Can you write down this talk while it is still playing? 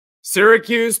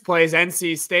Syracuse plays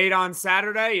NC State on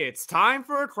Saturday. It's time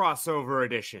for a crossover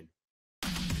edition.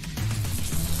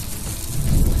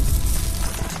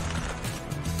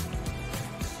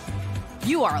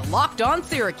 You are Locked On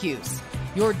Syracuse,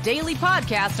 your daily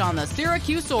podcast on the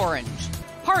Syracuse Orange.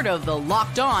 Part of the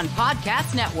Locked On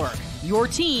Podcast Network, your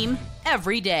team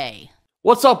every day.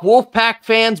 What's up, Wolfpack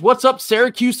fans? What's up,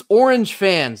 Syracuse Orange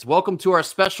fans? Welcome to our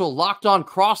special Locked On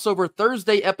Crossover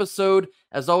Thursday episode.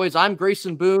 As always, I'm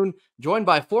Grayson Boone, joined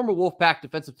by former Wolfpack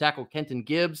defensive tackle Kenton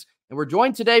Gibbs, and we're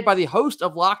joined today by the host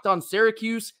of Locked On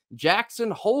Syracuse,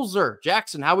 Jackson Holzer.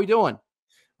 Jackson, how we doing?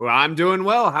 Well, I'm doing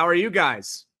well. How are you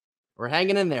guys? We're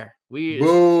hanging in there.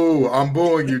 Boo! I'm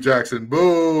booing you, Jackson.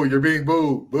 Boo! You're being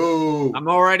booed. Boo! I'm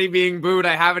already being booed.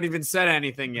 I haven't even said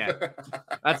anything yet.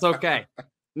 That's okay.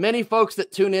 Many folks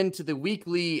that tune into the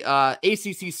weekly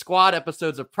ACC squad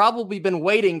episodes have probably been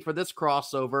waiting for this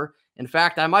crossover. In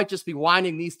fact, I might just be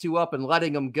winding these two up and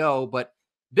letting them go. But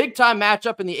big time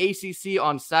matchup in the ACC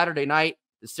on Saturday night.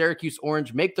 The Syracuse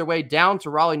Orange make their way down to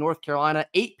Raleigh, North Carolina.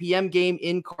 8 p.m. game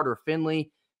in Carter-Finley.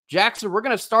 Jackson, we're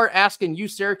going to start asking you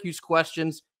Syracuse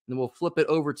questions, and then we'll flip it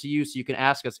over to you so you can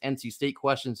ask us NC State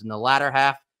questions in the latter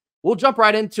half. We'll jump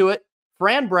right into it.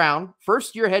 Fran Brown,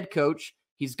 first-year head coach.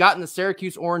 He's gotten the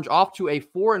Syracuse Orange off to a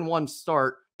 4-1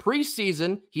 start.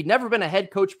 Preseason, he'd never been a head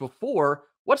coach before.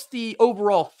 What's the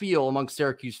overall feel among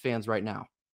Syracuse fans right now?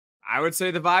 I would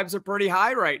say the vibes are pretty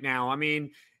high right now. I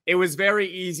mean, it was very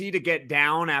easy to get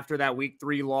down after that week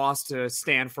 3 loss to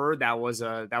Stanford.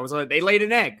 They laid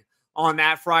an egg on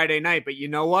that Friday night. But you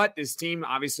know what? This team,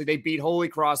 obviously, they beat Holy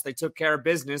Cross. They took care of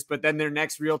business. But then their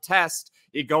next real test,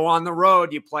 you go on the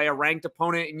road, you play a ranked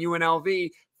opponent in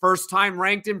UNLV. First time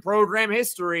ranked in program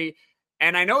history.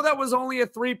 And I know that was only a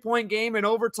 3-point game in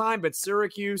overtime, but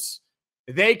Syracuse,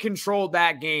 they controlled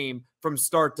that game from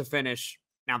start to finish.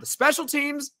 Now, the special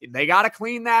teams, they got to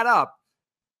clean that up.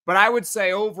 But I would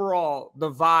say overall,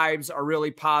 the vibes are really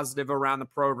positive around the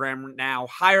program now,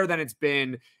 higher than it's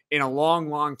been in a long,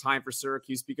 long time for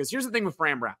Syracuse. Because here's the thing with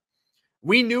Fran Brown.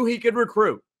 We knew he could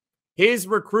recruit. His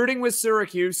recruiting with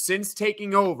Syracuse since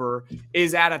taking over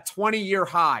is at a 20-year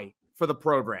high for the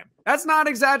program. That's not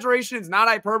exaggeration. It's not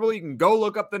hyperbole. You can go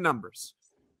look up the numbers.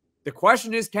 The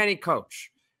question is, can he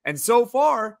coach? And so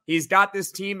far, he's got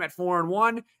this team at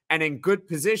 4-1 and in good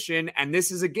position. And this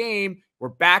is a game. We're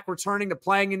back returning to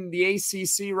playing in the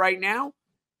ACC right now.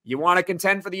 You want to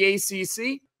contend for the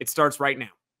ACC? It starts right now.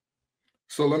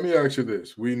 So let me ask you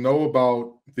this. We know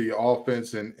about the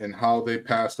offense and how they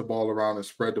pass the ball around and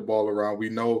spread the ball around. We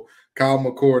know Kyle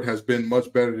McCord has been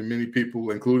much better than many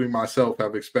people, including myself,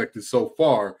 have expected so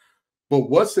far. But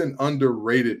what's an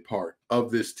underrated part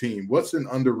of this team? What's an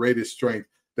underrated strength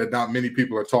that not many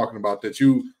people are talking about, that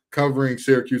you, covering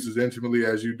Syracuse as intimately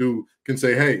as you do, can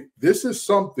say, hey, this is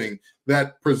something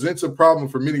that presents a problem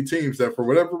for many teams that for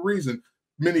whatever reason,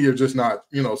 many are just not,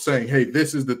 saying, hey,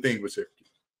 this is the thing with Syracuse.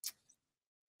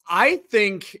 I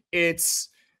think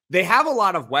they have a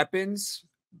lot of weapons,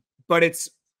 but it's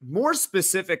more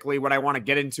specifically what I want to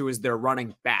get into is their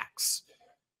running backs.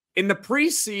 In the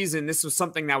preseason, this was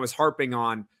something that was harping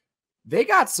on. They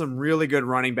got some really good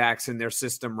running backs in their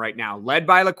system right now, led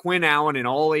by LeQuint Allen, an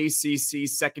all-ACC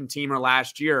second-teamer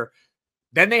last year.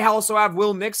 Then they also have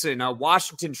Will Nixon, a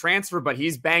Washington transfer, but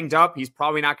he's banged up. He's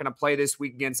probably not going to play this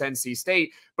week against NC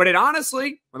State. But it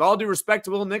honestly, with all due respect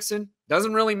to Will Nixon,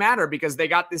 doesn't really matter because they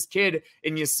got this kid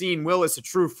in Yassine Willis, a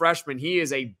true freshman. He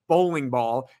is a bowling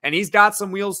ball, and he's got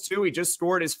some wheels too. He just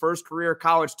scored his first career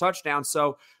college touchdown.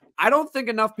 So I don't think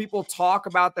enough people talk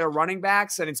about their running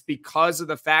backs, and it's because of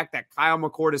the fact that Kyle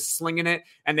McCord is slinging it,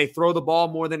 and they throw the ball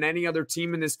more than any other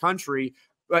team in this country.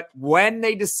 But when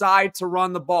they decide to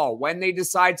run the ball, when they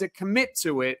decide to commit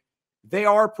to it, they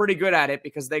are pretty good at it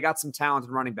because they got some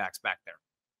talented running backs back there.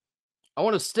 I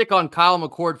want to stick on Kyle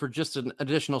McCord for just an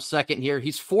additional second here.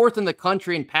 He's 4th in the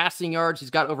country in passing yards. He's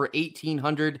got over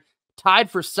 1,800, tied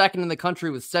for 2nd in the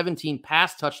country with 17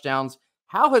 pass touchdowns.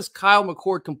 How has Kyle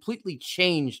McCord completely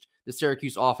changed the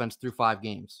Syracuse offense through 5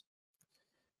 games?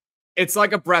 It's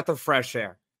like a breath of fresh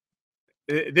air.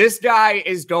 This guy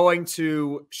is going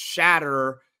to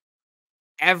shatter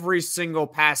every single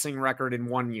passing record in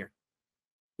 1 year.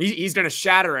 He's going to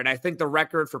shatter it. I think the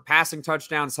record for passing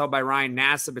touchdowns held by Ryan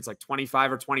Nassib, it's like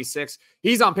 25 or 26.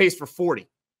 He's on pace for 40.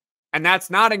 And that's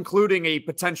not including a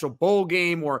potential bowl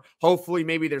game or hopefully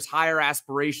maybe there's higher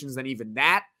aspirations than even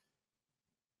that.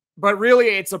 But really,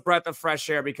 it's a breath of fresh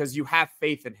air because you have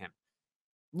faith in him.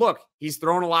 Look, he's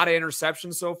thrown a lot of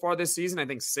interceptions so far this season, I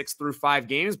think 6 through 5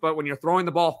 games. But when you're throwing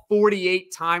the ball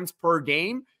 48 times per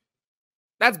game,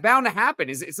 that's bound to happen.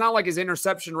 It's not like his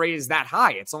interception rate is that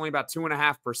high. It's only about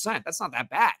 2.5%. That's not that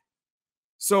bad.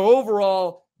 So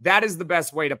overall, that is the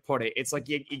best way to put it. It's like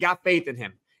you got faith in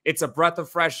him. It's a breath of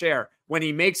fresh air. When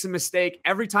he makes a mistake,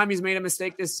 every time he's made a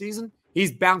mistake this season,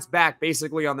 he's bounced back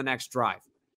basically on the next drive.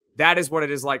 That is what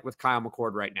it is like with Kyle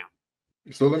McCord right now.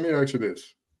 So let me ask you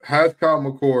this. Has Kyle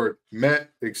McCord met,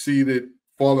 exceeded,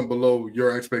 fallen below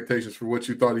your expectations for what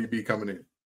you thought he'd be coming in?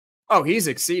 Oh, he's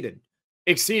exceeded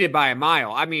by a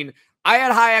mile. I mean, I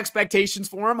had high expectations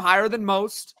for him, higher than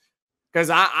most, because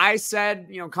I said,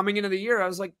 coming into the year, I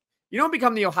was like, you don't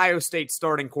become the Ohio State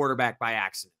starting quarterback by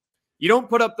accident. You don't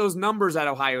put up those numbers at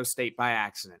Ohio State by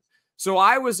accident. So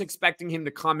I was expecting him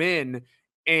to come in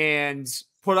and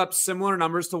put up similar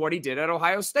numbers to what he did at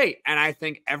Ohio State. And I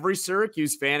think every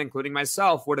Syracuse fan, including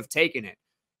myself, would have taken it.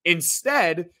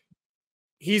 Instead,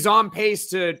 he's on pace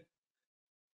to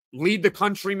lead the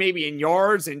country maybe in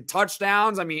yards and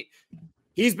touchdowns. I mean,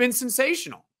 he's been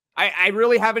sensational. I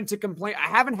really haven't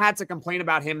had to complain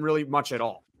about him really much at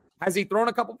all. Has he thrown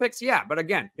a couple picks? Yeah. But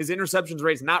again, his interceptions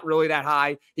rate's not really that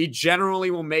high. He generally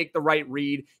will make the right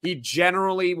read. He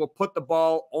generally will put the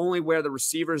ball only where the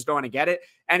receivers don't want to get it.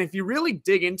 And if you really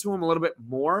dig into him a little bit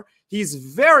more, he's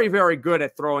very, very good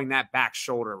at throwing that back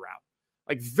shoulder route.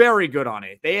 Like very good on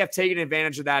it. They have taken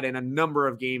advantage of that in a number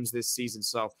of games this season.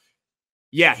 So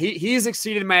yeah, he's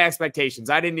exceeded my expectations.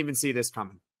 I didn't even see this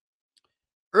coming.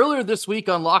 Earlier this week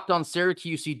on Locked On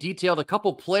Syracuse, you detailed a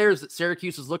couple players that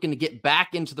Syracuse is looking to get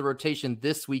back into the rotation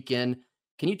this weekend.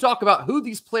 Can you talk about who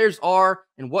these players are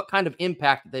and what kind of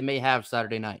impact they may have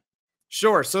Saturday night?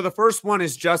 Sure. So the first one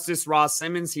is Justus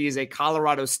Ross-Simmons. He is a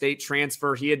Colorado State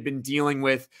transfer. He had been dealing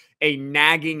with a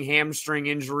nagging hamstring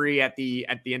injury at the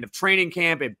end of training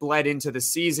camp. It bled into the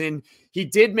season. He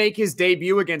did make his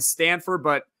debut against Stanford,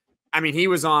 but I mean, he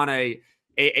was on a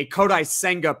Kodai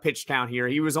Senga pitch count here.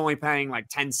 He was only playing like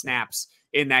 10 snaps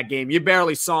in that game. You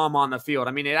barely saw him on the field.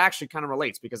 I mean, it actually kind of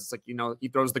relates because it's like, he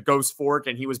throws the ghost fork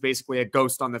and he was basically a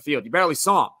ghost on the field. You barely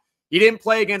saw him. He didn't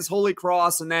play against Holy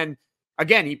Cross. And then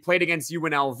again, he played against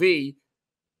UNLV,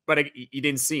 but you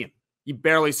didn't see him. You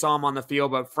barely saw him on the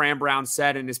field. But Fran Brown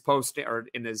said in his post or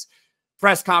in his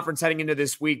press conference heading into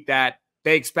this week that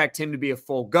they expect him to be a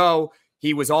full go.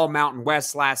 He was all Mountain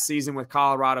West last season with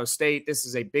Colorado State. This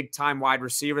is a big-time wide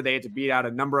receiver. They had to beat out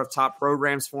a number of top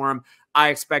programs for him. I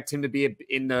expect him to be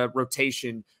in the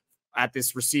rotation at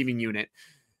this receiving unit.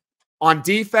 On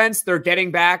defense, they're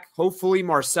getting back, hopefully,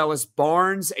 Marcellus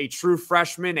Barnes, a true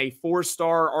freshman, a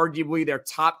four-star, arguably their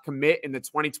top commit in the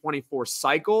 2024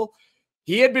 cycle.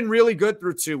 He had been really good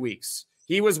through 2 weeks.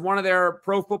 He was one of their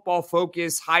Pro Football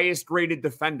Focus highest graded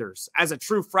defenders as a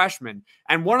true freshman.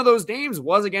 And one of those games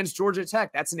was against Georgia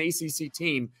Tech. That's an ACC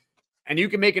team. And you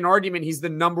can make an argument he's the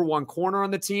number one corner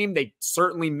on the team. They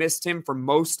certainly missed him for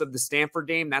most of the Stanford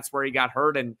game. That's where he got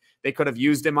hurt, and they could have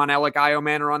used him on Alec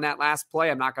Iomanor on that last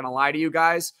play. I'm not going to lie to you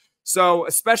guys. So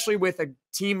especially with a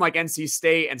team like NC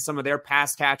State and some of their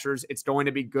pass catchers, it's going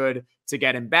to be good to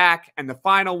get him back. And the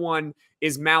final one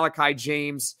is Malachi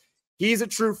James. He's a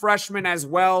true freshman as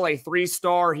well, a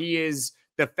three-star. He is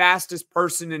the fastest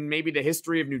person in maybe the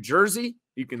history of New Jersey.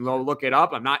 You can look it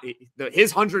up.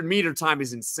 His 100-meter time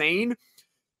is insane.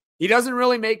 He doesn't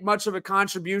really make much of a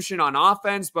contribution on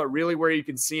offense, but really where you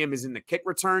can see him is in the kick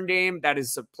return game. That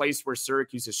is a place where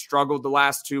Syracuse has struggled the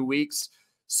last 2 weeks.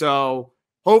 So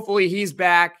hopefully he's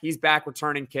back. He's back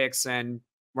returning kicks, and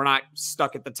we're not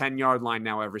stuck at the 10-yard line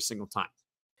now every single time.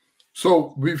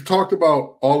 So we've talked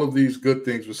about all of these good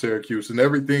things with Syracuse and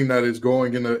everything that is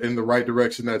going in the right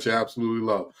direction that you absolutely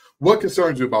love. What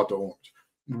concerns you about the Orange?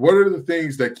 What are the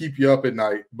things that keep you up at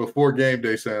night before game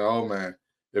day saying, oh, man,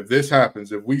 if this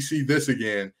happens, if we see this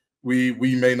again, we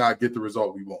may not get the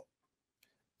result we want?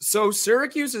 So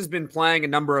Syracuse has been playing a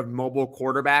number of mobile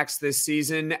quarterbacks this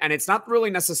season, and it's not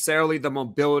really necessarily the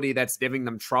mobility that's giving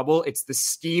them trouble. It's the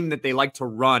scheme that they like to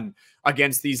run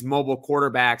against these mobile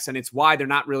quarterbacks, and it's why they're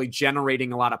not really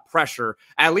generating a lot of pressure,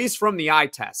 at least from the eye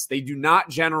test. They do not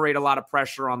generate a lot of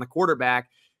pressure on the quarterback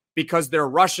because they're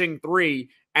rushing 3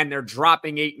 and they're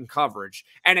dropping 8 in coverage.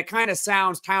 And it kind of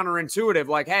sounds counterintuitive,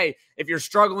 like, hey, if you're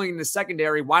struggling in the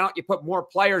secondary, why don't you put more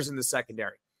players in the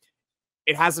secondary?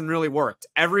 It hasn't really worked.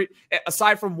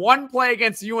 Aside from one play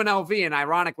against UNLV, and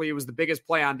ironically, it was the biggest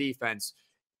play on defense,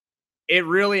 it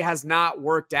really has not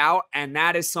worked out. And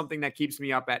that is something that keeps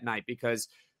me up at night because,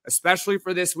 especially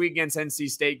for this week against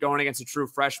NC State, going against a true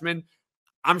freshman,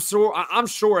 I'm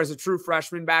sure as a true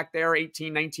freshman back there,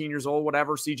 18, 19 years old,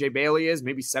 whatever CJ Bailey is,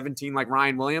 maybe 17 like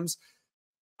Ryan Williams,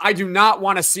 I do not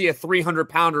want to see a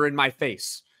 300-pounder in my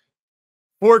face.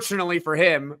 Fortunately for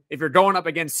him, if you're going up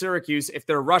against Syracuse, if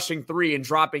they're rushing 3 and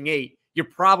dropping 8, you're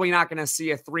probably not going to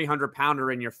see a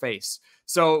 300-pounder in your face.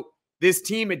 So this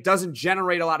team, it doesn't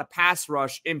generate a lot of pass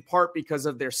rush, in part because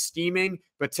of their scheming,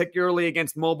 particularly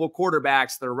against mobile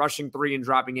quarterbacks. They're rushing 3 and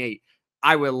dropping 8.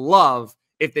 I would love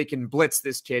if they can blitz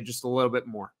this kid just a little bit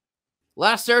more.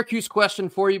 Last Syracuse question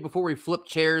for you before we flip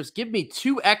chairs. Give me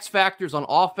 2 X factors on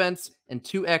offense and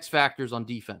 2 X factors on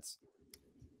defense.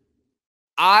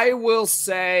 I will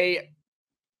say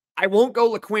I won't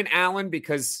go LeQuint Allen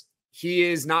because he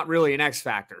is not really an X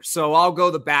factor. So I'll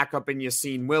go the backup in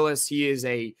Yassine Willis. He is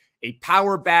a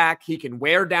power back. He can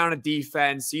wear down a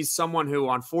defense. He's someone who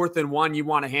on 4th and 1, you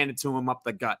want to hand it to him up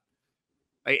the gut.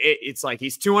 It's like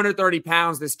he's 230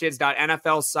 pounds. This kid's got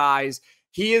NFL size.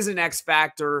 He is an X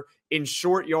factor in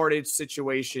short yardage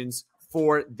situations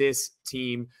for this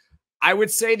team. I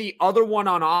would say the other one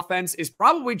on offense is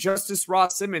probably Justus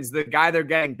Ross-Simmons, the guy they're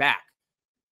getting back.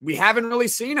 We haven't really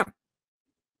seen him.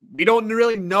 We don't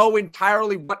really know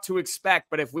entirely what to expect,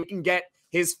 but if we can get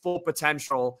his full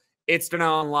potential, it's going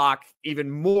to unlock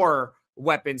even more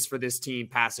weapons for this team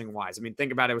passing-wise. I mean,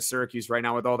 think about it with Syracuse right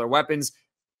now with all their weapons.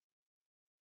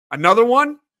 Another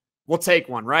one, we'll take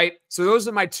one, right? So those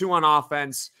are my 2 on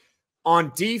offense.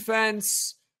 On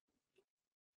defense,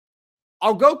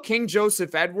 I'll go King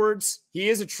Joseph Edwards. He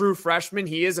is a true freshman.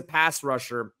 He is a pass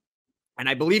rusher. And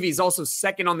I believe he's also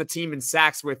second on the team in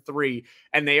sacks with 3.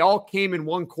 And they all came in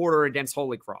 1 quarter against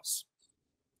Holy Cross.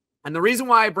 And the reason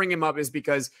why I bring him up is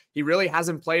because he really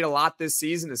hasn't played a lot this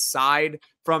season aside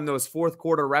from those 4th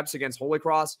quarter reps against Holy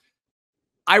Cross.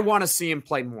 I want to see him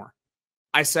play more.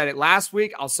 I said it last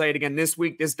week. I'll say it again this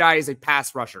week. This guy is a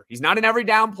pass rusher. He's not an every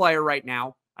down player right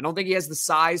now. I don't think he has the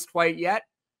size quite yet.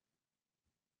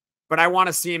 But I want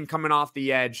to see him coming off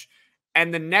the edge.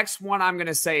 And the next one I'm going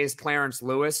to say is Clarence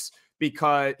Lewis,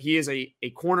 because he is a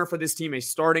corner for this team, a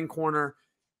starting corner.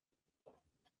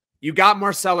 You got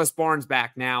Marcellus Barnes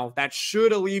back now. That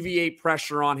should alleviate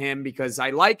pressure on him because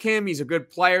I like him. He's a good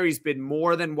player. He's been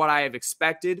more than what I have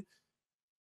expected.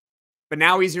 But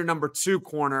now he's your number 2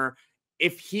 corner.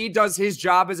 If he does his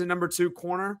job as a number 2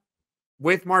 corner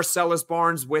with Marcellus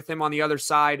Barnes with him on the other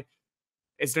side,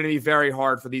 it's going to be very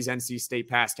hard for these NC State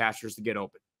pass catchers to get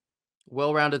open.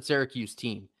 Well-rounded Syracuse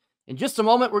team. In just a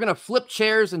moment, we're going to flip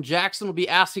chairs, and Jackson will be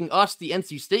asking us the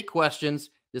NC State questions.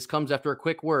 This comes after a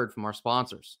quick word from our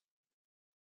sponsors.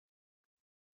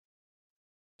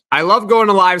 I love going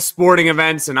to live sporting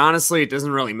events, and honestly, it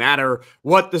doesn't really matter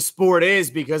what the sport is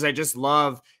because I just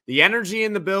love the energy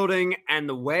in the building, and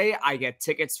the way I get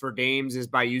tickets for games is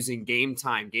by using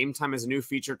Gametime. Gametime is a new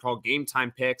feature called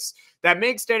Gametime Picks that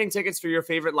makes getting tickets for your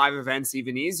favorite live events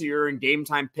even easier. In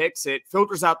Gametime Picks, it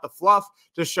filters out the fluff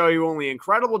to show you only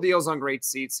incredible deals on great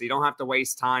seats, so you don't have to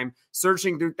waste time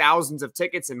searching through thousands of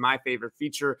tickets. And my favorite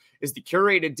feature is the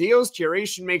curated deals.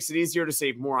 Curation makes it easier to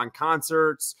save more on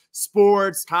concerts,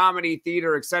 sports, comedy,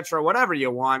 theater, etc., whatever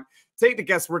you want. Take the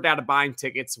guesswork out of buying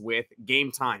tickets with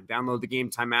Gametime. Download the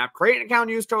Gametime app. Create an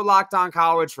account. Use code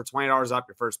LOCKEDONCollege for $20 off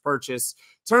your first purchase.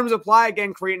 Terms apply.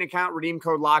 Again, create an account. Redeem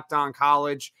code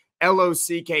LOCKEDONCollege.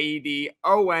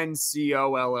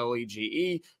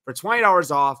 LOCKEDONCOLLEGE for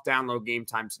 $20 off. Download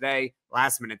Gametime today.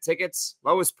 Last minute tickets.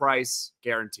 Lowest price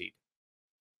guaranteed.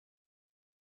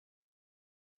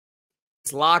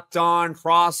 It's Locked On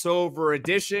crossover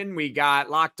edition. We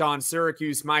got Locked On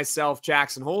Syracuse, myself,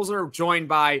 Jackson Holzer, joined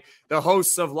by the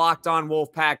hosts of Locked On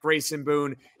Wolfpack, Grayson,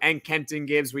 Boone, and Kenton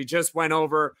Gibbs. We just went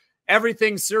over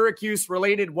everything Syracuse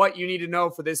related, what you need to know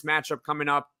for this matchup coming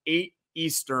up 8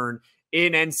 Eastern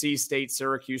in NC State.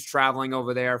 Syracuse traveling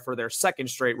over there for their 2nd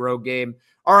straight road game.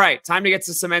 All right, time to get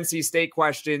to some NC State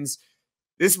questions.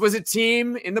 This was a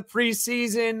team in the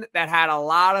preseason that had a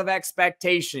lot of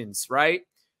expectations, right?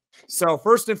 So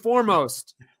first and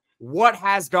foremost, what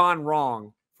has gone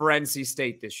wrong for NC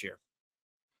State this year?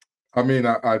 I mean,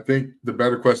 I think the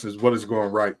better question is what is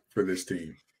going right for this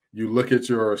team? You look at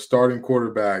your starting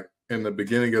quarterback in the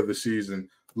beginning of the season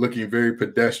looking very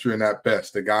pedestrian at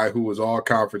best, a guy who was all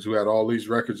conference, who had all these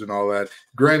records and all that.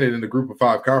 Granted, in the group of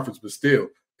 5 conference, but still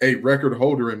a record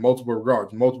holder in multiple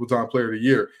regards, multiple-time player of the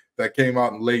year that came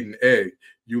out and laid an egg.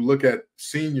 You look at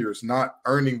seniors not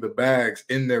earning the bags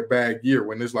in their bag year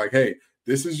when it's like, hey,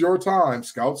 this is your time.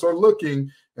 Scouts are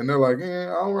looking, and they're like, I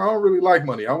don't really like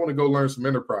money. I want to go learn some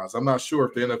enterprise. I'm not sure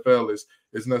if the NFL is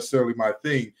necessarily my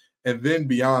thing. And then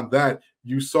beyond that,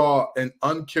 you saw an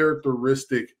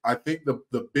uncharacteristic, I think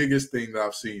the biggest thing that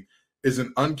I've seen is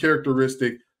an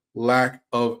uncharacteristic lack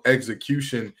of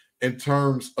execution in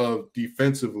terms of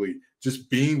defensively, just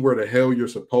being where the hell you're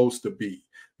supposed to be.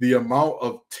 The amount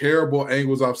of terrible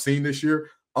angles I've seen this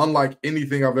year, unlike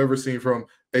anything I've ever seen from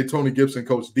a Tony Gibson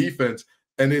coach defense.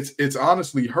 And it's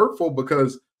honestly hurtful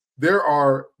because there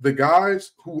are the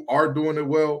guys who are doing it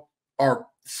well are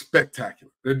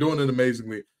spectacular. They're doing it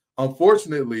amazingly.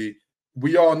 Unfortunately,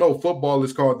 we all know football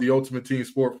is called the ultimate team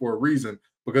sport for a reason,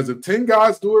 because if 10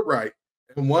 guys do it right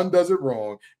and 1 does it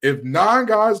wrong, if 9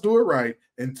 guys do it right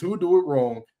and 2 do it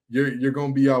wrong, you're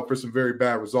going to be out for some very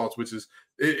bad results, which is,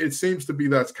 it seems to be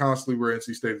that's constantly where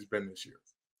NC State has been this year.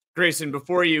 Grayson,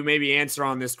 before you maybe answer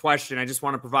on this question, I just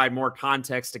want to provide more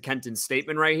context to Kenton's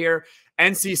statement right here.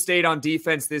 NC State on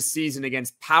defense this season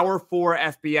against Power 4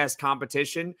 FBS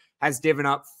competition has given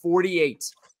up 48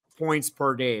 points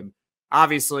per game.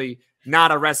 Obviously,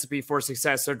 not a recipe for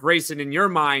success. So, Grayson, in your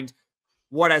mind,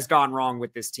 what has gone wrong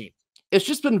with this team? It's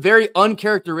just been very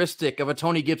uncharacteristic of a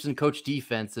Tony Gibson coach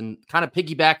defense, and kind of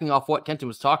piggybacking off what Kenton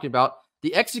was talking about,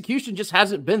 the execution just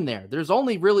hasn't been there. There's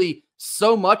only really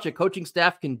so much a coaching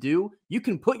staff can do. You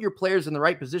can put your players in the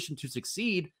right position to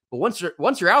succeed, but once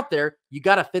you're out there, you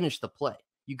got to finish the play.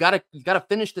 You got to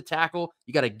finish the tackle.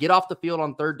 You got to get off the field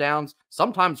on 3rd downs,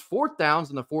 sometimes 4th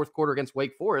downs in the 4th quarter against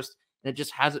Wake Forest, and it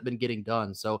just hasn't been getting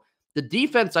done. So the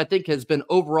defense, I think, has been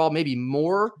overall maybe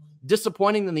more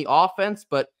disappointing than the offense,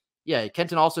 but yeah,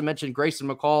 Kenton also mentioned Grayson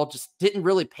McCall just didn't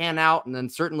really pan out, and then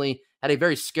certainly had a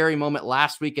very scary moment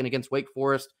last weekend against Wake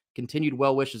Forest. Continued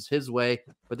well wishes his way,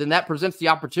 but then that presents the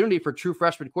opportunity for true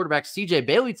freshman quarterback CJ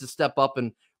Bailey to step up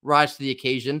and rise to the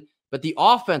occasion. But the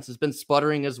offense has been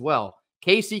sputtering as well.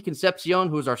 Casey Concepcion,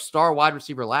 who was our star wide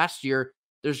receiver last year,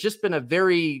 there's just been a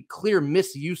very clear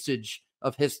misusage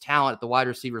of his talent at the wide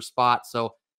receiver spot.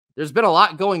 So there's been a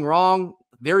lot going wrong,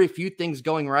 very few things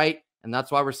going right, and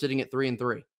that's why we're sitting at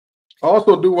 3-3. I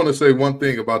also do want to say one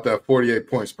thing about that 48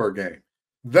 points per game.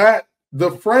 That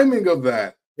the framing of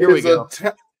that is a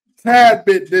tad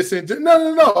bit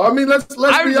disingenuous. No. I mean, let's be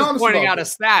honest. I was just pointing out a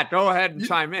stat. Go ahead and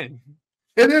chime in.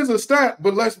 It is a stat,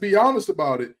 but let's be honest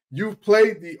about it. You've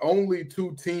played the only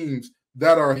 2 teams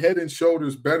that are head and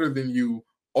shoulders better than you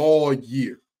all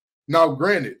year. Now,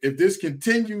 granted, if this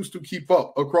continues to keep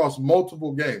up across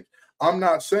multiple games, I'm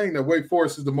not saying that Wake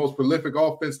Forest is the most prolific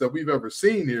offense that we've ever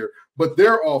seen here, but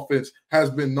their offense has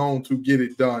been known to get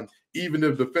it done, even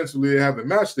if defensively they haven't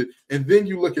matched it. And then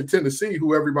you look at Tennessee,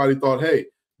 who everybody thought, hey,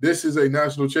 this is a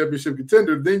national championship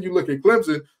contender. Then you look at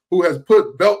Clemson, who has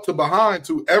put belt to behind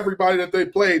to everybody that they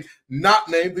played, not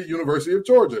named the University of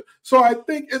Georgia. So I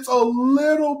think it's a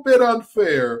little bit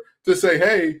unfair to say,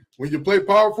 hey, when you play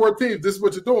Power 4 teams, this is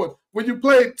what you're doing. When you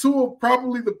play 2 of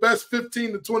probably the best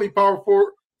 15 to 20 Power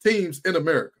 4 teams in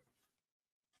America.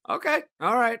 Okay.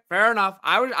 All right. Fair enough.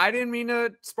 I didn't mean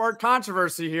to spark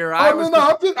controversy here. I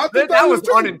think that was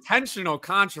unintentional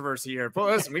controversy here. But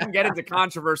listen, we can get into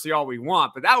controversy all we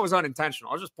want, but that was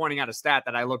unintentional. I was just pointing out a stat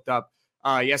that I looked up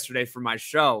yesterday for my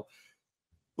show.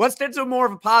 Let's get to more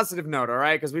of a positive note, all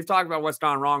right? Because we've talked about what's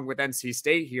gone wrong with NC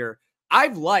State here.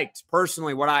 I've liked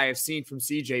personally what I have seen from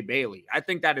CJ Bailey. I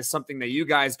think that is something that you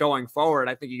guys going forward,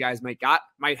 I think you guys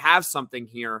might have something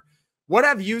here. What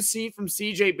have you seen from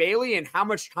CJ Bailey, and how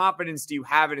much confidence do you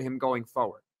have in him going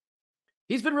forward?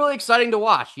 He's been really exciting to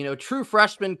watch. You know, true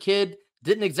freshman kid,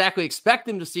 didn't exactly expect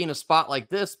him to see in a spot like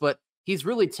this, but he's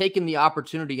really taken the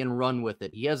opportunity and run with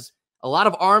it. He has a lot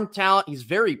of arm talent. He's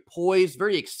very poised,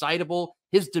 very excitable.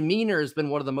 His demeanor has been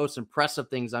one of the most impressive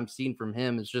things I've seen from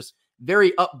him. It's just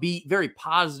very upbeat, very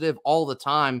positive all the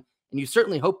time. And you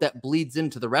certainly hope that bleeds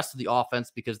into the rest of the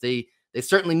offense, because they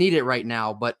certainly need it right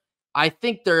now. But I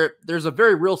think there's a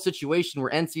very real situation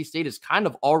where NC State is kind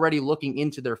of already looking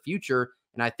into their future.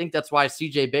 And I think that's why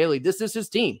CJ Bailey, this is his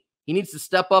team. He needs to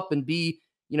step up and be,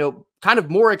 you know, kind of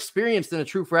more experienced than a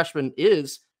true freshman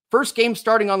is. First game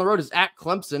starting on the road is at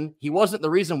Clemson. He wasn't the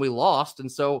reason we lost.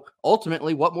 And so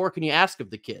ultimately, what more can you ask of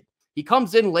the kid? He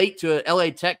comes in late to an LA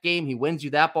Tech game. He wins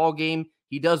you that ball game.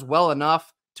 He does well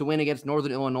enough to win against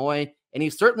Northern Illinois. And he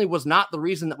certainly was not the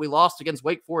reason that we lost against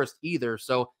Wake Forest either.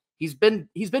 So he's been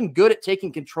good at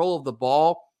taking control of the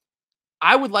ball.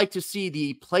 I would like to see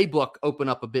the playbook open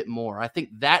up a bit more. I think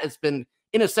that has been,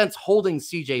 in a sense, holding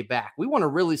CJ back. We want to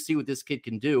really see what this kid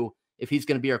can do if he's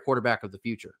going to be our quarterback of the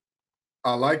future.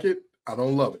 I like it. I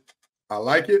don't love it. I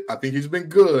like it. I think he's been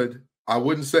good. I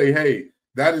wouldn't say, hey,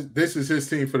 this is his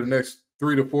team for the next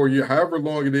 3 to 4 years, however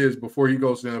long it is before he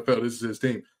goes to the NFL. This is his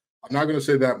team. I'm not going to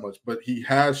say that much, but he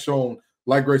has shown,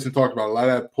 like Grayson talked about, a lot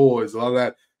of that poise, a lot of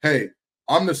that, hey,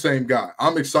 I'm the same guy.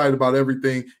 I'm excited about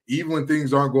everything, even when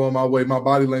things aren't going my way. My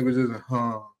body language isn't,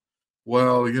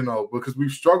 well, you know, because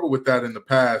we've struggled with that in the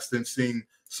past, and seeing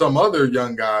some other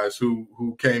young guys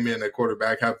who came in at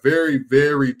quarterback have very,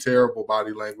 very terrible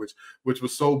body language, which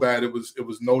was so bad it was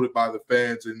noted by the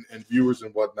fans and viewers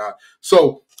and whatnot.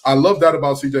 So I love that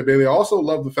about CJ Bailey. I also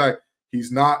love the fact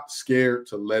he's not scared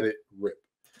to let it rip.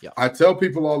 Yeah. I tell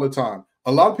people all the time,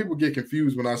 a lot of people get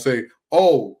confused when I say,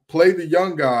 oh, play the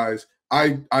young guys.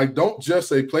 I don't just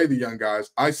say play the young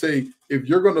guys. I say if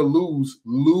you're going to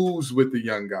lose with the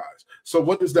young guys. So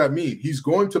what does that mean? He's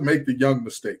going to make the young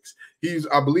mistakes.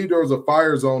 I believe there was a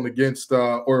fire zone against,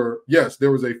 there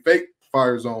was a fake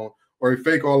fire zone or a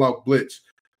fake all-out blitz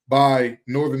by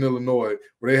Northern Illinois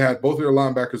where they had both of their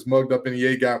linebackers mugged up in the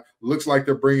A-gap. Looks like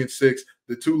they're bringing 6.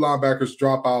 The 2 linebackers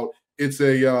drop out. It's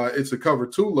a cover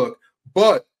 2 look,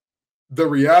 but the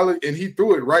reality, and he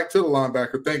threw it right to the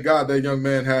linebacker. Thank God that young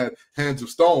man had hands of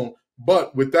stone.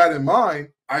 But with that in mind,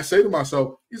 I say to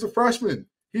myself, he's a freshman.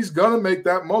 He's going to make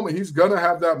that moment. He's going to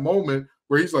have that moment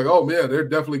where he's like, oh, man, they're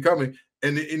definitely coming.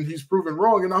 And he's proven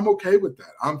wrong, and I'm okay with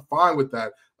that. I'm fine with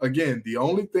that. Again, the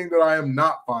only thing that I am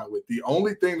not fine with, the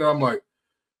only thing that I'm like,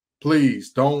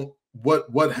 please don't,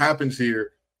 what happens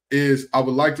here is I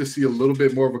would like to see a little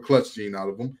bit more of a clutch gene out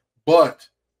of him. But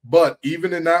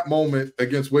even in that moment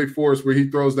against Wake Forest where he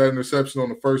throws that interception on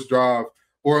the first drive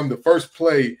or on the first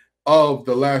play of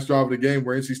the last drive of the game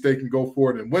where NC State can go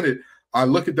for it and win it, I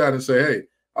look at that and say, hey,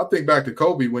 I think back to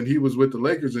Kobe when he was with the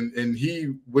Lakers and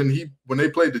when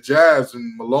they played the Jazz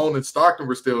and Malone and Stockton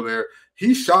were still there,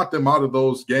 he shot them out of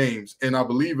those games. And I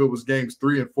believe it was games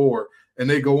 3 and 4, and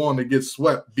they go on to get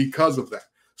swept because of that.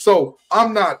 So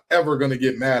I'm not ever going to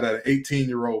get mad at an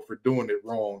 18-year-old for doing it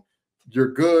wrong.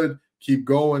 You're good. Keep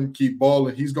going, keep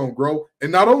balling. He's going to grow.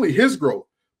 And not only his growth,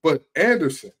 but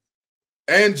Anderson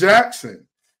and Jackson.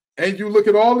 And you look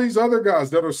at all these other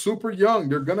guys that are super young.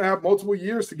 They're going to have multiple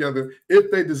years together if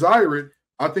they desire it.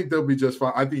 I think they'll be just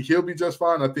fine. I think he'll be just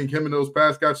fine. I think him and those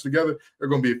pass catchers together, they're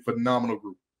going to be a phenomenal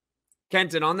group.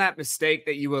 Kenton, on that mistake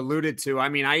that you alluded to, I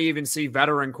mean, I even see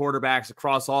veteran quarterbacks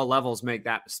across all levels make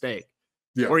that mistake.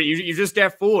 Yeah. Or you just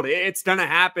get fooled. It's going to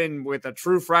happen with a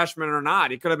true freshman or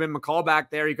not. It could have been McCall back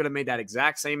there. He could have made that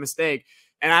exact same mistake.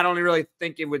 And I don't really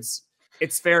think it's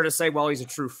fair to say, well, he's a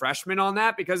true freshman on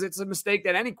that because it's a mistake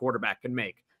that any quarterback can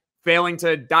make, failing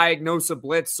to diagnose a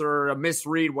blitz or a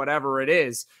misread, whatever it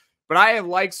is. But I have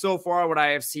liked so far what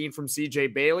I have seen from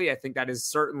CJ Bailey. I think that is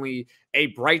certainly a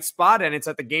bright spot, and it's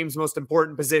at the game's most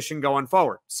important position going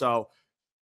forward. So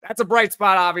that's a bright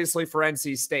spot, obviously, for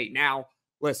NC State. Now,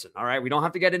 listen, all right, we don't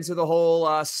have to get into the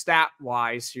whole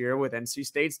stat-wise here with NC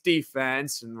State's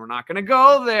defense, and we're not going to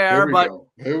go there.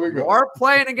 Here we go. Our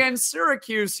playing against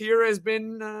Syracuse here has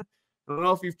been, I don't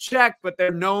know if you've checked, but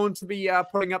they're known to be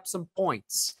putting up some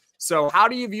points. So how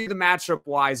do you view the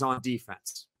matchup-wise on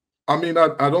defense? I mean,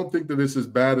 I don't think that it's as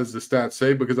bad as the stats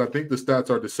say because I think the stats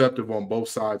are deceptive on both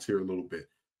sides here a little bit.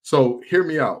 So hear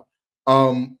me out.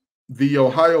 The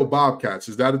Ohio Bobcats,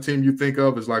 is that a team you think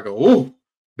of as like,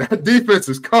 that defense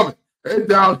is coming. They're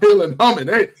downhill and humming.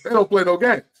 They don't play no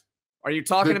games. Are you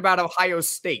talking about Ohio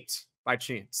State by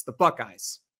chance? The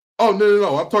Buckeyes? Oh,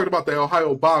 no. I'm talking about the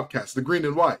Ohio Bobcats, the green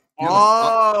and white.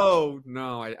 No,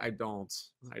 I don't.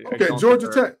 Okay, Georgia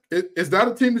Tech. Is that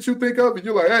a team that you think of? And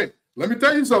you're like, hey, let me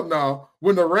tell you something now.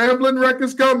 When the rambling wreck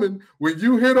is coming, when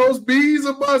you hear those bees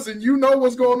are buzzing, you know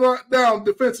what's going on down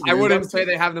defensively. I wouldn't say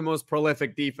they have the most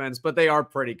prolific defense, but they are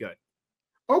pretty good.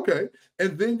 Okay,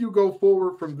 and then you go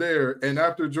forward from there, and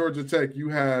after Georgia Tech, you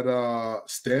had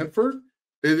Stanford.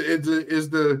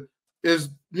 Are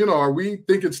we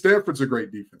thinking Stanford's a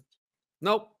great defense?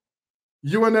 Nope.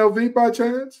 UNLV by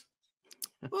chance?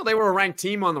 Well, they were a ranked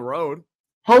team on the road.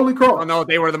 Holy Cross. Oh, no,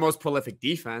 they were the most prolific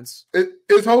defense.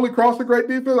 Is Holy Cross a great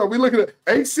defense? Are we looking at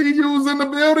HCU's in the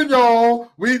building,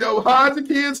 y'all? We know hide your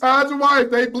kids, hide your wife.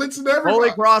 They blitzing everybody.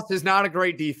 Holy Cross is not a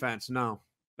great defense. No,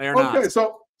 they are not. Okay,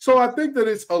 so I think that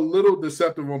it's a little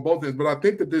deceptive on both ends, but I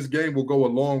think that this game will go a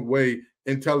long way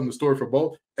in telling the story for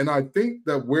both. And I think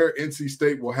that where NC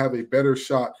State will have a better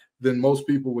shot than most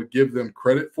people would give them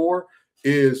credit for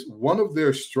is one of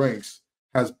their strengths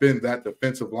has been that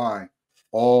defensive line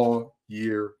all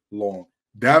year long.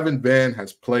 Davin Vann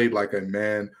has played like a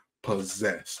man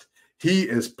possessed. He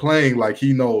is playing like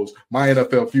he knows my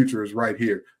NFL future is right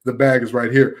here. The bag is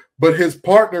right here. But his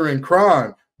partner in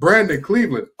crime, Brandon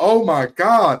Cleveland, oh my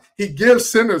God, he gives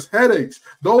centers headaches.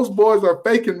 Those boys are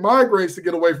faking migraines to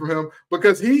get away from him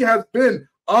because he has been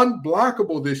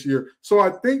unblockable this year. So I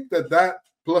think that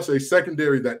plus a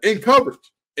secondary that in coverage,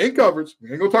 we ain't going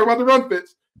to talk about the run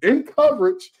fits, in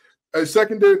coverage, a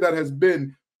secondary that has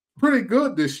been pretty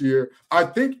good this year. I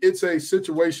think it's a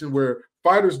situation where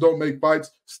fighters don't make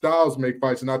fights, styles make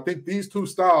fights. And I think these two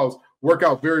styles work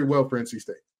out very well for NC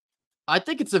State. I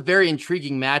think it's a very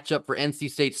intriguing matchup for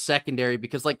NC State's secondary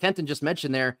because like Kenton just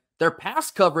mentioned there, their pass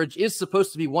coverage is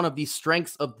supposed to be one of the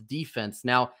strengths of the defense.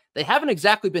 Now, they haven't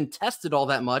exactly been tested all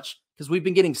that much because we've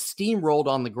been getting steamrolled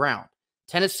on the ground.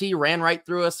 Tennessee ran right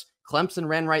through us. Clemson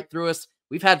ran right through us.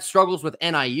 We've had struggles with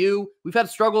NIU. We've had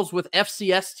struggles with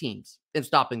FCS teams in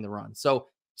stopping the run. So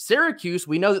Syracuse,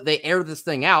 we know that they air this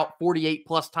thing out 48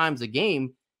 plus times a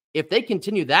game. If they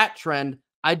continue that trend,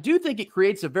 I do think it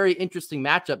creates a very interesting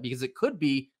matchup because it could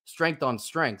be strength on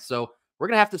strength. So we're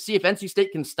going to have to see if NC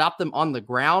State can stop them on the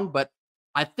ground. But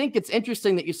I think it's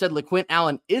interesting that you said LeQuint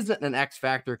Allen isn't an X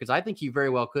factor because I think he very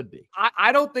well could be.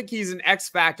 I don't think he's an X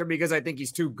factor because I think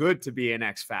he's too good to be an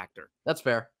X factor. That's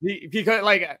fair. Because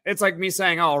it's like me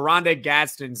saying, "Oh, Rondé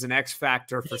Gadsden's an X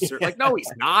factor for sure." Like, no,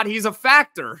 he's not. He's a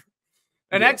factor.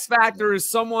 An X factor is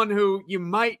someone who you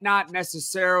might not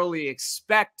necessarily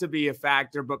expect to be a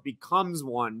factor, but becomes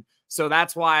one. So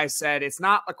that's why I said it's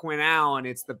not LeQuint Allen,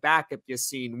 it's the backup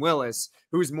Yassine Willis,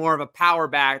 who's more of a power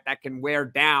back that can wear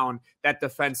down that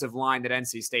defensive line that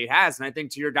NC State has. And I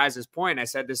think to your guys' point, I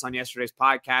said this on yesterday's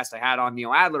podcast, I had on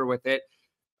Neil Adler with it.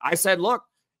 I said, look,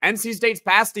 NC State's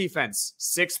pass defense,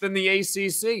 6th in the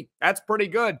ACC. That's pretty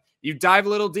good. You dive a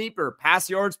little deeper, pass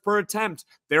yards per attempt.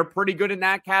 They're pretty good in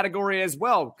that category as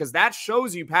well, because that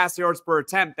shows you pass yards per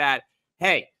attempt that,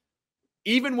 hey,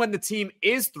 even when the team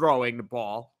is throwing the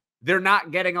ball, they're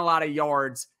not getting a lot of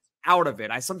yards out of it.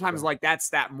 I sometimes like that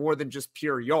stat more than just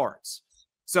pure yards.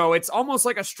 So it's almost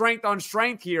like a strength on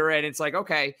strength here. And it's like,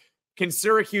 okay, can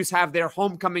Syracuse have their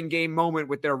homecoming game moment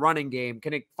with their running game?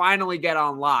 Can it finally get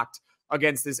unlocked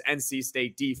against this NC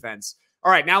State defense?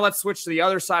 All right, now let's switch to the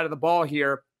other side of the ball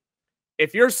here.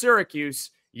 If you're Syracuse,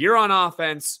 you're on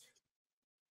offense.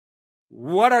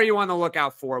 What are you on the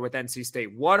lookout for with NC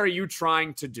State? What are you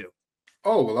trying to do?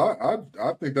 Oh, well,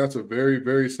 I think that's a very,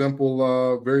 very simple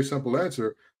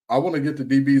answer. I want to get the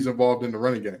DBs involved in the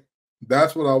running game.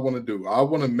 That's what I want to do. I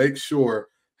want to make sure,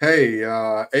 hey,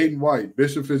 Aiden White,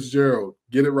 Bishop Fitzgerald,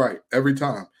 get it right every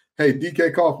time. Hey,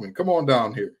 DK Kaufman, come on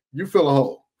down here. You fill a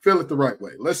hole. Fill it the right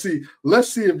way. Let's see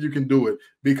if you can do it,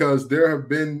 because there have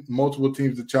been multiple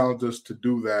teams that challenge us to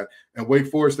do that. And Wake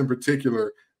Forest in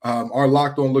particular, our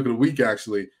Locked On Look of the Week,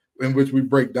 actually, in which we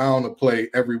break down a play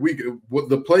every week.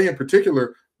 The play in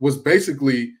particular was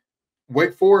basically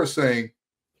Wake Forest saying,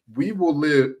 we will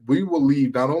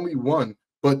leave not only one,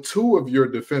 but two of your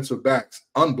defensive backs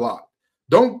unblocked.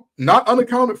 Not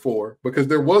unaccounted for, because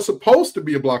there was supposed to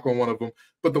be a block on one of them,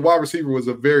 but the wide receiver was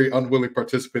a very unwilling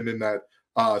participant in that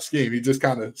scheme. He just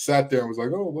kind of sat there and was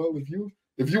like, oh, well, if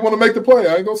you want to make the play,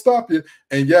 I ain't going to stop you.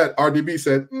 And yet RDB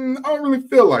said, I don't really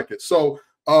feel like it. So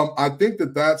I think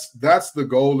that's the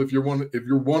goal if you're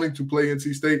wanting to play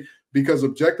NC State, because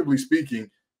objectively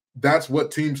speaking, that's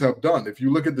what teams have done. If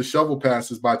you look at the shovel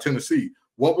passes by Tennessee,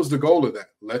 what was the goal of that?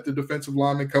 Let the defensive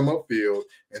lineman come upfield,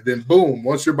 and then boom,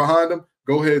 once you're behind them,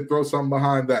 go ahead, throw something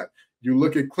behind that. You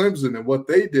look at Clemson and what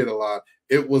they did a lot.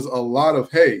 It was a lot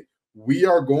of, hey, we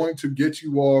are going to get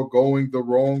you all going the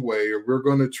wrong way, or we're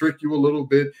going to trick you a little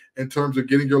bit in terms of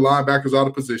getting your linebackers out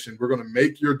of position. We're going to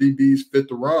make your DBs fit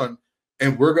the run,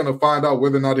 and we're going to find out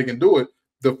whether or not they can do it.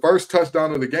 The first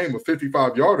touchdown of the game, a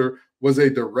 55-yarder, was a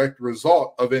direct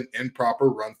result of an improper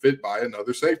run fit by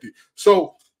another safety.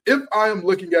 So if I am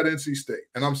looking at NC State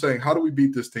and I'm saying, how do we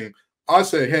beat this team? I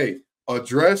say, hey,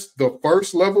 address the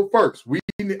first level first.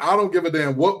 I don't give a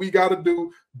damn what we got to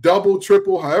do, double,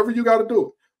 triple, however you got to do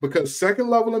it. Because second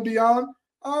level and beyond,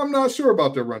 I'm not sure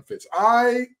about their run fits.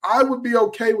 I would be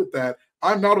okay with that.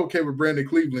 I'm not okay with Brandon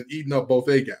Cleveland eating up both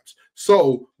A-gaps.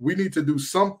 So we need to do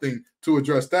something to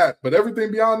address that. But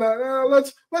everything beyond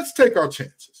that, let's take our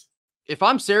chances. If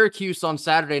I'm Syracuse on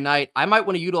Saturday night, I might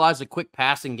want to utilize a quick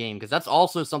passing game, because that's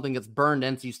also something that's burned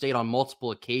NC State on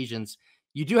multiple occasions.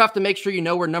 You do have to make sure you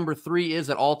know where number 3 is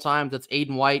at all times. That's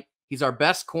Aiden White. He's our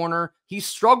best corner. He's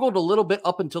struggled a little bit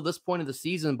up until this point of the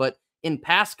season, but in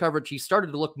pass coverage, he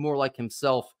started to look more like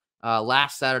himself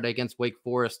last Saturday against Wake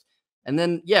Forest. And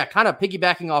then, yeah, kind of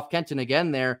piggybacking off Kenton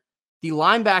again there, the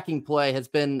linebacking play has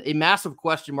been a massive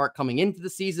question mark coming into the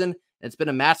season. It's been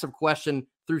a massive question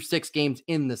through 6 games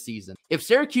in the season. If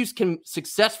Syracuse can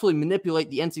successfully manipulate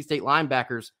the NC State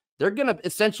linebackers, they're going to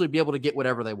essentially be able to get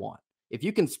whatever they want. If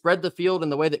you can spread the field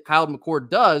in the way that Kyle McCord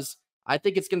does, I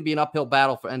think it's going to be an uphill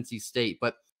battle for NC State.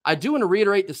 But I do want to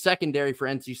reiterate the secondary for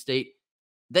NC State.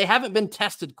 They haven't been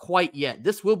tested quite yet.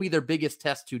 This will be their biggest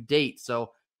test to date,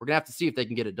 so we're going to have to see if they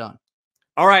can get it done.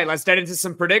 All right, let's get into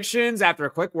some predictions after a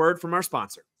quick word from our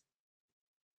sponsor.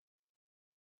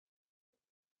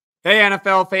 Hey,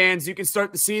 NFL fans, you can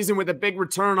start the season with a big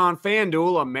return on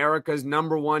FanDuel, America's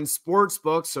 #1 sports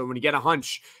book. So when you get a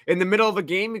hunch in the middle of a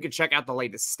game, you can check out the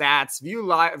latest stats, view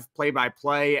live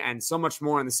play-by-play, and so much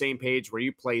more on the same page where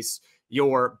you place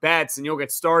your bets. And you'll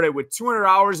get started with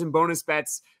 $200 in bonus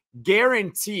bets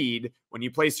guaranteed when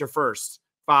you place your first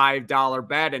 $5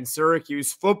 bet. And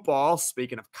Syracuse football,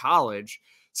 speaking of college,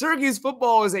 Syracuse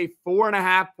football is a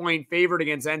 4.5-point favorite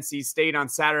against NC State on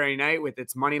Saturday night with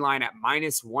its money line at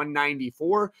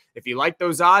 -194. If you like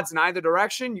those odds in either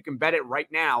direction, you can bet it right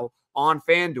now on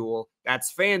FanDuel.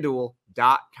 That's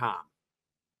FanDuel.com.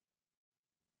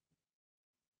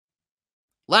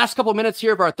 Last couple minutes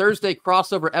here of our Thursday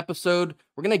crossover episode.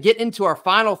 We're going to get into our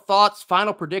final thoughts,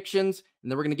 final predictions,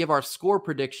 and then we're going to give our score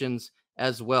predictions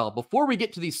as well. Before we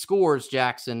get to these scores,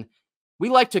 Jackson, we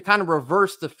like to kind of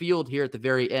reverse the field here at the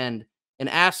very end and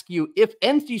ask you, if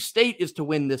NC State is to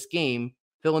win this game,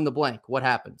 fill in the blank, what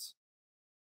happens?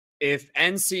 If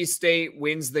NC State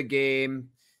wins the game,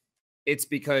 it's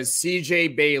because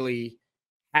CJ Bailey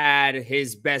had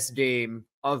his best game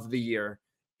of the year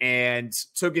and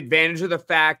took advantage of the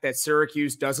fact that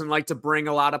Syracuse doesn't like to bring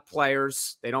a lot of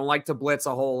players. They don't like to blitz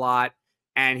a whole lot.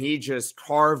 And he just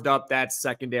carved up that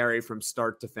secondary from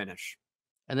start to finish.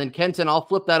 And then, Kenton, I'll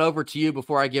flip that over to you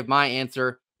before I give my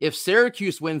answer. If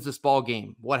Syracuse wins this ball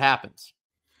game, what happens?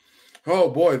 Oh,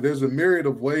 boy, there's a myriad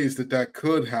of ways that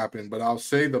could happen, but I'll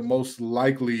say the most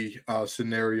likely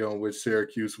scenario in which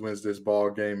Syracuse wins this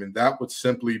ball game, and that would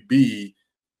simply be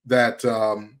that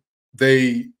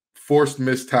they forced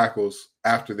missed tackles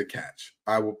after the catch.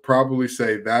 I would probably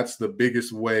say that's the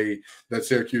biggest way that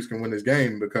Syracuse can win this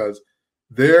game, because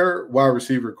their wide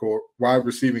receiving core,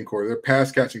 their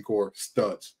pass catching core,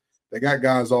 studs. They got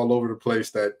guys all over the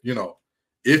place that, you know,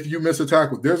 if you miss a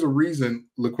tackle, there's a reason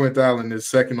LeQuint Allen is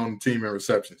second on the team in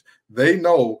receptions. They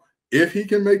know if he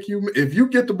can make you, if you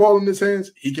get the ball in his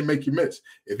hands, he can make you miss.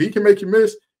 If he can make you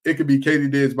miss, it could be Katie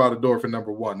Diggs by the door for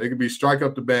number one. It could be strike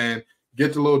up the band,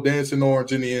 get the little dancing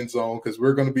orange in the end zone, because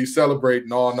we're going to be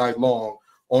celebrating all night long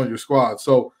on your squad.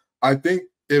 So I think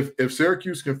if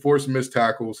Syracuse can force missed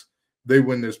tackles, they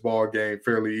win this ball game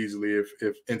fairly easily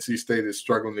if NC State is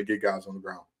struggling to get guys on the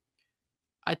ground.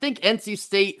 I think NC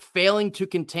State failing to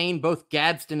contain both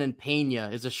Gadsden and Pena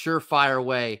is a surefire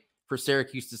way for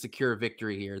Syracuse to secure a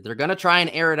victory here. They're going to try and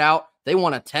air it out. They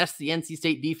want to test the NC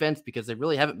State defense because they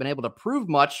really haven't been able to prove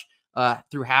much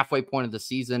through halfway point of the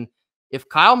season. If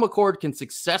Kyle McCord can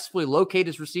successfully locate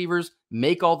his receivers,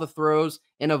 make all the throws,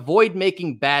 and avoid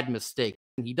making bad mistakes,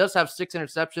 and he does have 6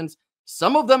 interceptions.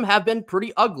 Some of them have been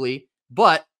pretty ugly,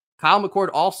 but Kyle McCord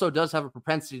also does have a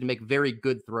propensity to make very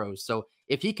good throws. So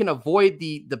if he can avoid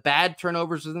the bad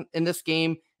turnovers in this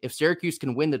game, if Syracuse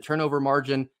can win the turnover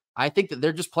margin, I think that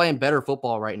they're just playing better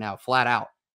football right now, flat out.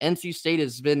 NC State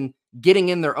has been getting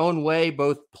in their own way,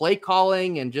 both play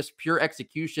calling and just pure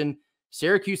execution.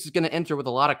 Syracuse is going to enter with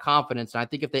a lot of confidence, and I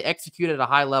think if they execute at a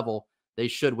high level, they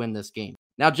should win this game.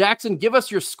 Now, Jackson, give us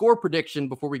your score prediction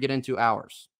before we get into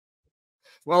ours.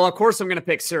 Well, of course, I'm going to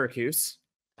pick Syracuse.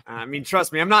 I mean,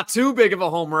 trust me, I'm not too big of a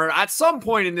homer. At some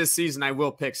point in this season, I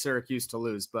will pick Syracuse to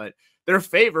lose, but they're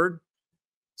favored.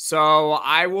 So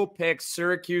I will pick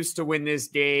Syracuse to win this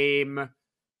game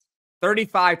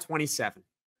 35-27.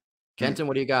 Kenton,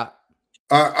 what do you got?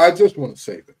 I just want to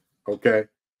say that, okay?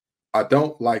 I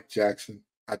don't like Jackson.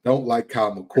 I don't like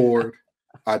Kyle McCord.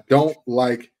 I don't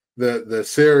like the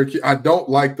Syracuse. I don't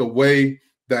like the way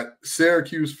that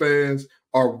Syracuse fans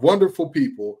are wonderful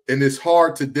people, and it's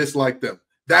hard to dislike them.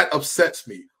 That upsets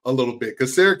me a little bit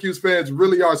because Syracuse fans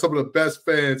really are some of the best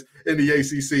fans in the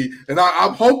ACC. And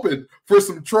I'm hoping for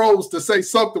some trolls to say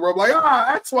something where I'm like,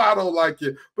 that's why I don't like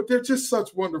you. But they're just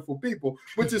such wonderful people,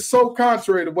 which is so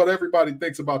contrary to what everybody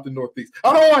thinks about the Northeast.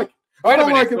 I don't like it. I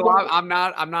don't like it. So I'm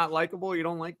not likable. You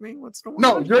don't like me? What's the one?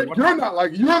 No, you're not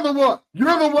like, you're the one.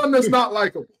 You're the one that's not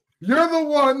likable. You're the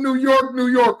one, New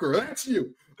Yorker. That's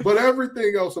you. But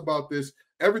everything else about this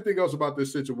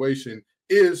situation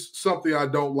is something I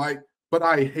don't like, but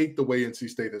I hate the way NC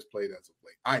State has played as of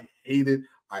late. I hate it.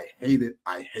 I hate it.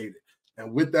 I hate it.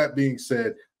 And with that being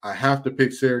said, I have to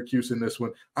pick Syracuse in this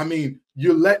one. I mean,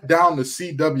 you let down the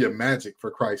CW Magic, for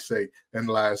Christ's sake, in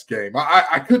the last game.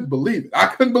 I couldn't believe it. I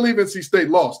couldn't believe NC State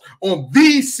lost on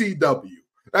the CW.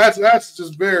 That's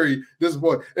just very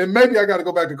disappointing. And maybe I got to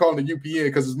go back to calling the UPN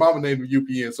because his mama named him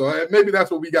UPN. So maybe that's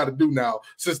what we got to do now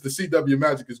since the CW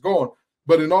Magic is gone.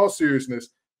 But in all seriousness,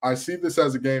 I see this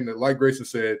as a game that, like Grayson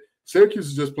said, Syracuse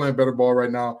is just playing better ball right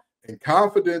now, and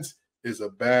confidence is a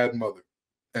bad mother.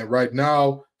 And right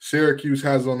now, Syracuse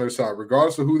has it on their side,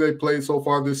 regardless of who they played so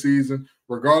far this season,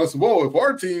 regardless of, if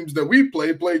our teams that we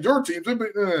played your teams,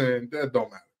 that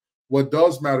don't matter. What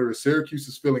does matter is Syracuse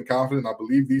is feeling confident. I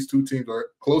believe these two teams are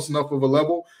close enough of a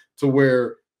level to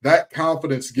where that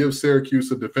confidence gives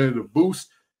Syracuse a definitive boost.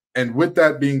 And with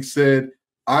that being said,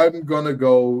 I'm going to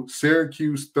go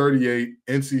Syracuse 38,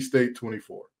 NC State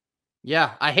 24.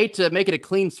 Yeah, I hate to make it a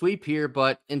clean sweep here,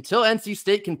 but until NC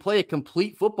State can play a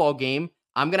complete football game,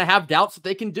 I'm going to have doubts that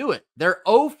they can do it. They're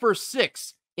 0 for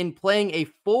 6 in playing a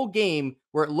full game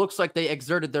where it looks like they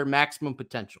exerted their maximum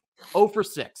potential. 0 for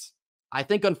 6. I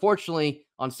think, unfortunately,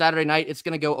 on Saturday night, it's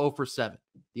going to go 0 for 7.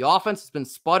 The offense has been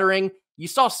sputtering. You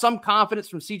saw some confidence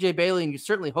from CJ Bailey, and you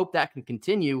certainly hope that can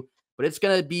continue, but it's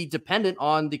going to be dependent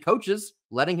on the coaches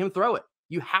letting him throw it.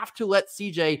 You have to let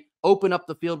CJ open up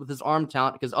the field with his arm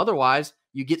talent, because otherwise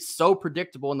you get so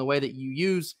predictable in the way that you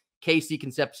use KC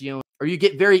Concepcion, or you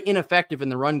get very ineffective in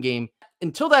the run game.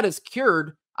 Until that is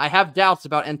cured, I have doubts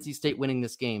about NC State winning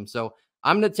this game. So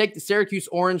I'm going to take the Syracuse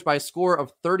Orange by a score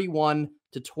of 31-24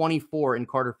 in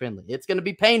Carter Finley. It's going to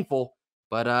be painful,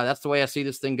 but that's the way I see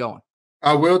this thing going.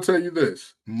 I will tell you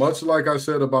this. Much like I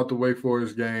said about the Wake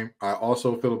Forest game, I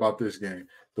also feel about this game.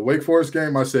 The Wake Forest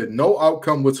game, I said no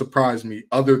outcome would surprise me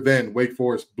other than Wake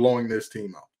Forest blowing this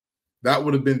team out. That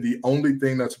would have been the only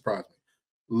thing that surprised me.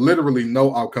 Literally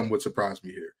no outcome would surprise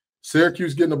me here.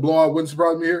 Syracuse getting a blowout wouldn't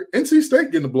surprise me here. NC State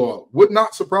getting a blowout would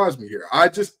not surprise me here. I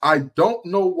don't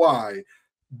know why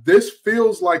this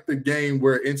feels like the game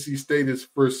where NC State is,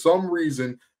 for some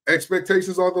reason,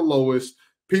 expectations are the lowest.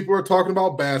 People are talking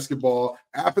about basketball.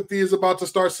 Apathy is about to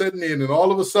start setting in. And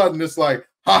all of a sudden, it's like,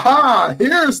 ha-ha,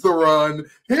 here's the run.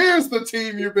 Here's the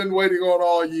team you've been waiting on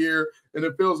all year. And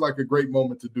it feels like a great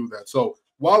moment to do that. So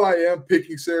while I am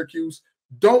picking Syracuse,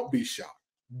 don't be shocked.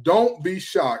 Don't be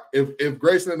shocked if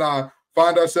Grayson and I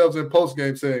find ourselves in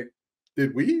postgame saying,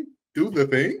 did we do the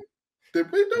thing?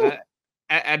 Did we do it?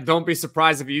 And don't be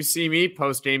surprised if you see me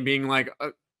postgame being like,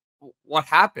 what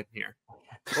happened here?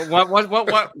 What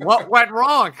went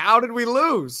wrong? How did we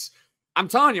lose? I'm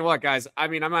telling you what, guys. I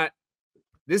mean,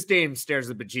 this game stares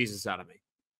the bejesus out of me.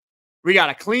 We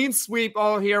got a clean sweep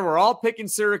all here. We're all picking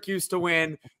Syracuse to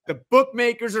win. The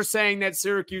bookmakers are saying that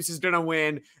Syracuse is going to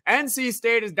win. NC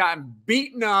State has gotten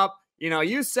beaten up. You know,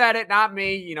 you said it, not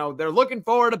me. You know, they're looking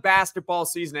forward to basketball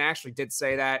season. I actually did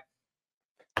say that.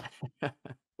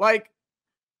 Like,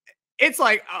 it's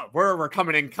like, oh, we're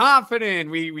coming in confident.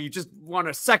 We just won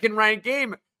a second-ranked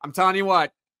game. I'm telling you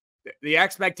what, the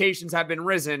expectations have been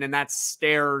risen, and that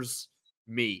stares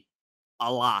me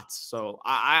a lot. So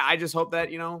I just hope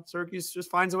that, you know, Syracuse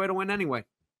just finds a way to win anyway.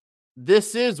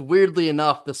 This is, weirdly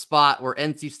enough, the spot where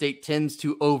NC State tends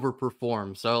to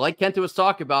overperform. So like Kenton was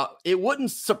talking about, it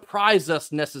wouldn't surprise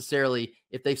us necessarily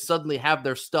if they suddenly have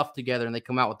their stuff together and they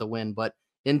come out with the win. But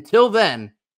until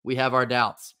then, we have our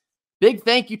doubts. Big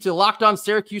thank you to Locked On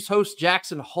Syracuse host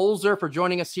Jackson Holzer for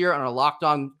joining us here on our Locked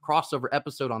On crossover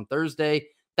episode on Thursday.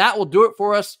 That will do it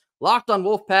for us. Locked On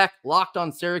Wolfpack, Locked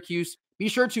On Syracuse. Be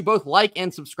sure to both like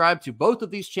and subscribe to both of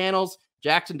these channels.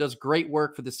 Jackson does great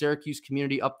work for the Syracuse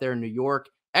community up there in New York.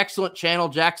 Excellent channel,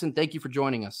 Jackson. Thank you for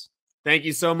joining us. Thank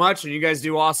you so much. And you guys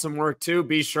do awesome work too.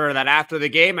 Be sure that after the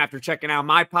game, after checking out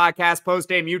my podcast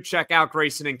post-game, you check out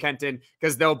Grayson and Kenton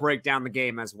because they'll break down the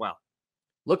game as well.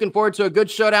 Looking forward to a good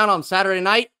showdown on Saturday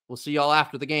night. We'll see y'all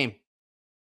after the game.